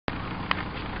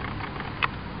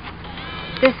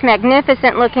This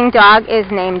magnificent looking dog is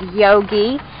named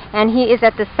Yogi, and he is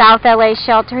at the South LA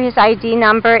shelter. His ID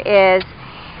number is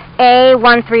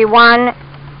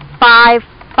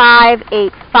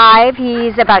A1315585.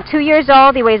 He's about 2 years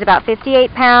old. He weighs about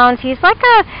 58 pounds. He's like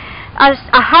a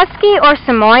husky or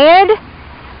Samoyed,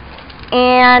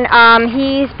 and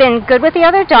he's been good with the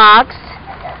other dogs.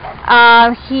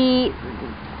 Our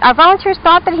volunteers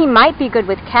thought that he might be good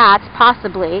with cats,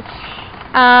 possibly.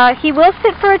 He will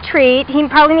sit for a treat. He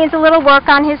probably needs a little work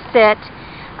on his sit.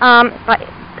 But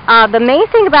the main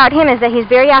thing about him is that he's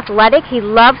very athletic. He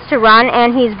loves to run,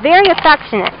 and he's very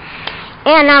affectionate.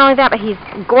 And not only that, but he's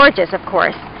gorgeous, of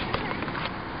course.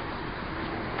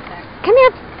 Come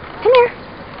here. Come here.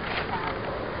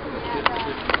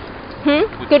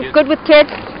 Good with kids?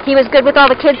 He was good with all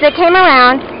the kids that came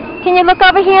around. Can you look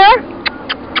over here?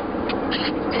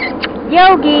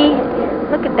 Yogi.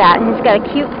 Look at that. And he's got a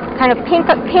cute kind of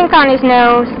pink on his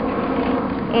nose.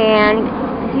 And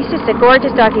he's just a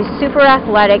gorgeous dog. He's super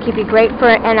athletic. He'd be great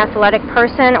for an athletic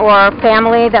person or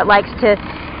family that likes to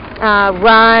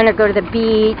run or go to the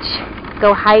beach,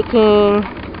 go hiking,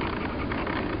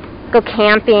 go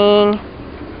camping.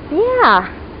 Yeah.